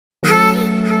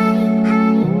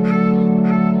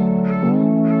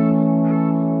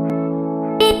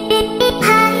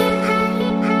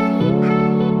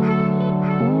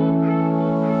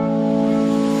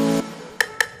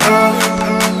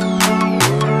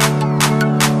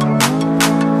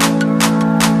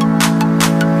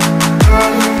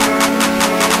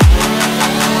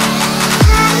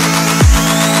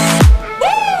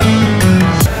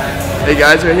Hey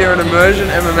guys, we're here at Immersion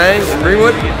MMA in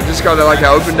Ringwood. We just got like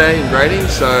our open day in grading,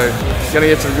 so gonna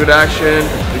get some good action.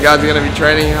 The guys are gonna be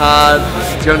training hard.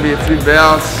 It's gonna be a few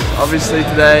bouts, obviously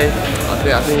today. I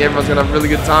think everyone's gonna have a really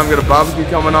good time. We've got a barbecue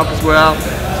coming up as well.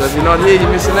 So if you're not here,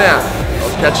 you're missing out.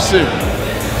 I'll catch you soon.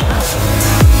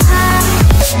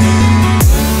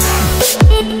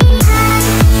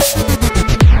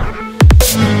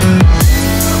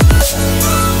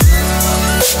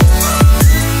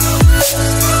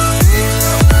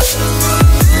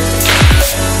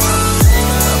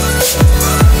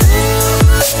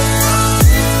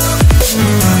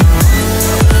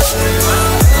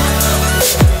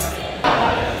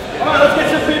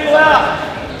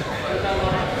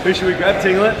 Who should we grab,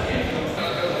 Tinglet?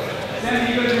 Sam,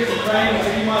 you gotta do some training, so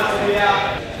you might as well be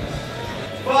out.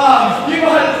 Bums, you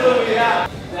might as well be out.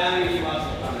 Sam, you might as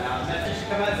well come out. Zach, you should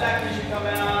come out. Zach, you should come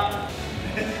out.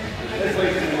 Let's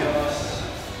leave it in the boss.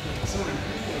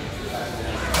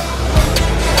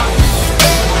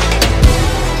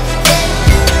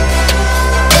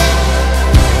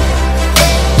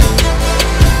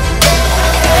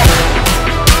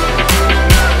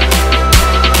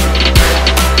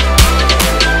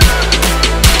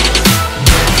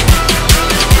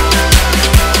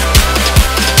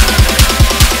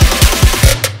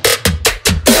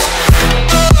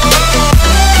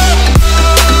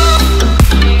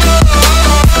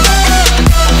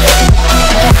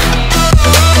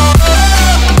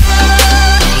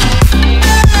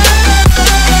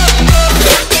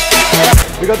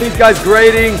 We got these guys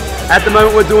grading. At the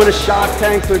moment we're doing a Shark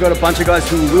Tank, so we've got a bunch of guys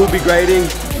who will be grading,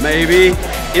 maybe,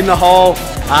 in the hole.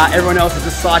 Everyone else is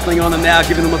just cycling on them now,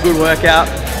 giving them a good workout.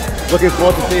 Looking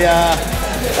forward to see, I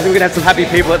think we're gonna have some happy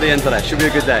people at the end today. Should be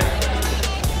a good day.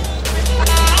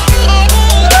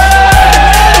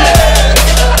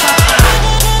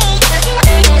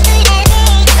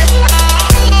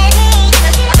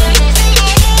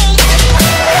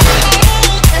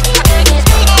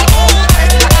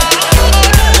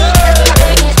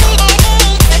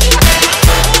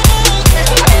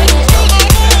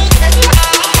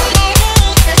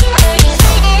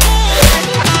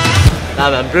 Nah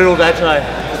man, brutal day today.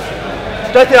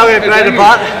 Don't think I'm going to grade a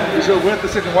butt. Is it worth the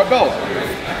second white belt?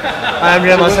 I am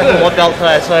getting my second white belt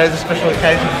today, so it's a special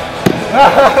occasion.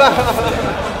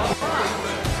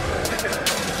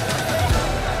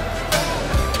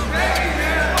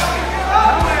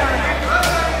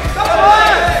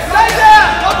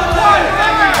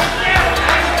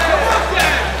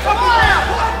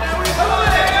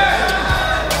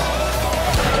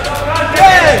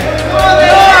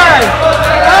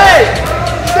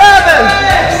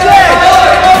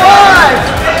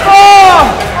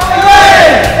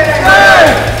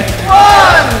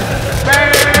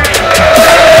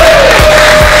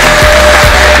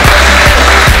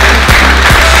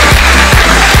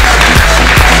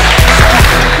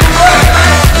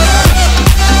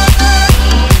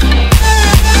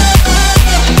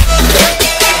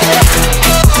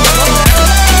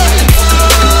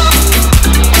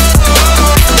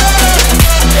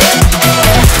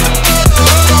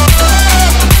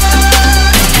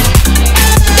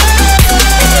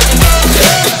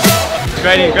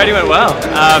 Grading went well.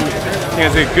 I think it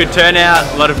was a good turnout,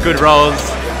 a lot of good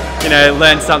rolls, you know,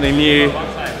 learned something new.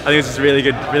 I think it was just a really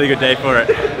good day for it.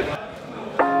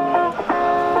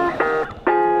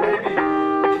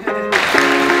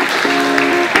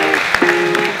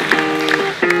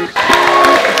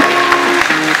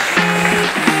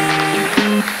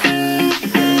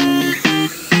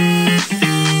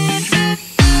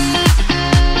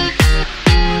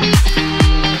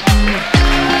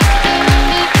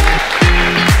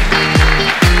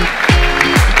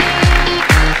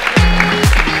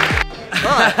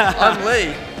 I'm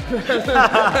Lee.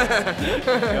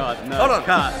 God, no. Hold on.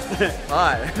 Can't.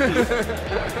 Hi.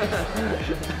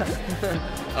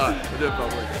 Alright, we'll do it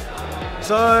properly.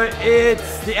 So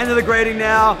it's the end of the grading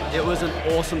now. It was an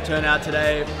awesome turnout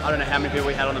today. I don't know how many people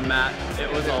we had on the mat.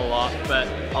 It was a lot, but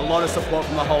a lot of support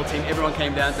from the whole team. Everyone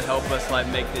came down to help us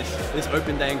make this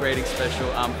open day and grading special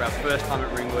for our first time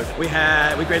at Ringwood. We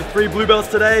graded 3 blue belts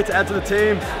today to add to the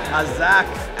team. Zach,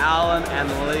 Alan,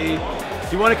 and Lee.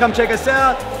 If you want to come check us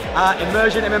out,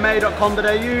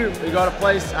 immersionmma.com.au. We got a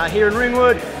place here in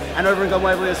Ringwood and over in Glen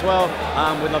Waverley as well.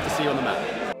 We'd love to see you on the mat.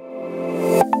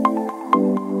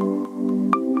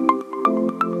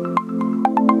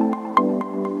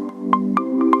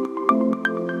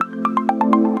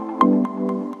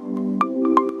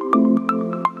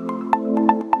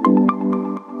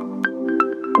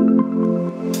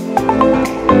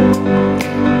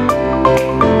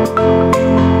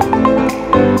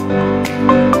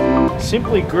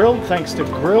 Simply grilled thanks to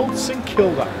Grilled St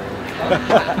Kilda.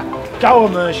 Go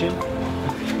Immersion.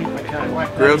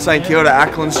 Grilled St Kilda,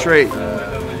 Ackland Street.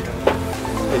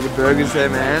 Get your burgers there,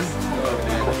 man.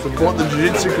 Support the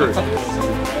jiu-jitsu crew.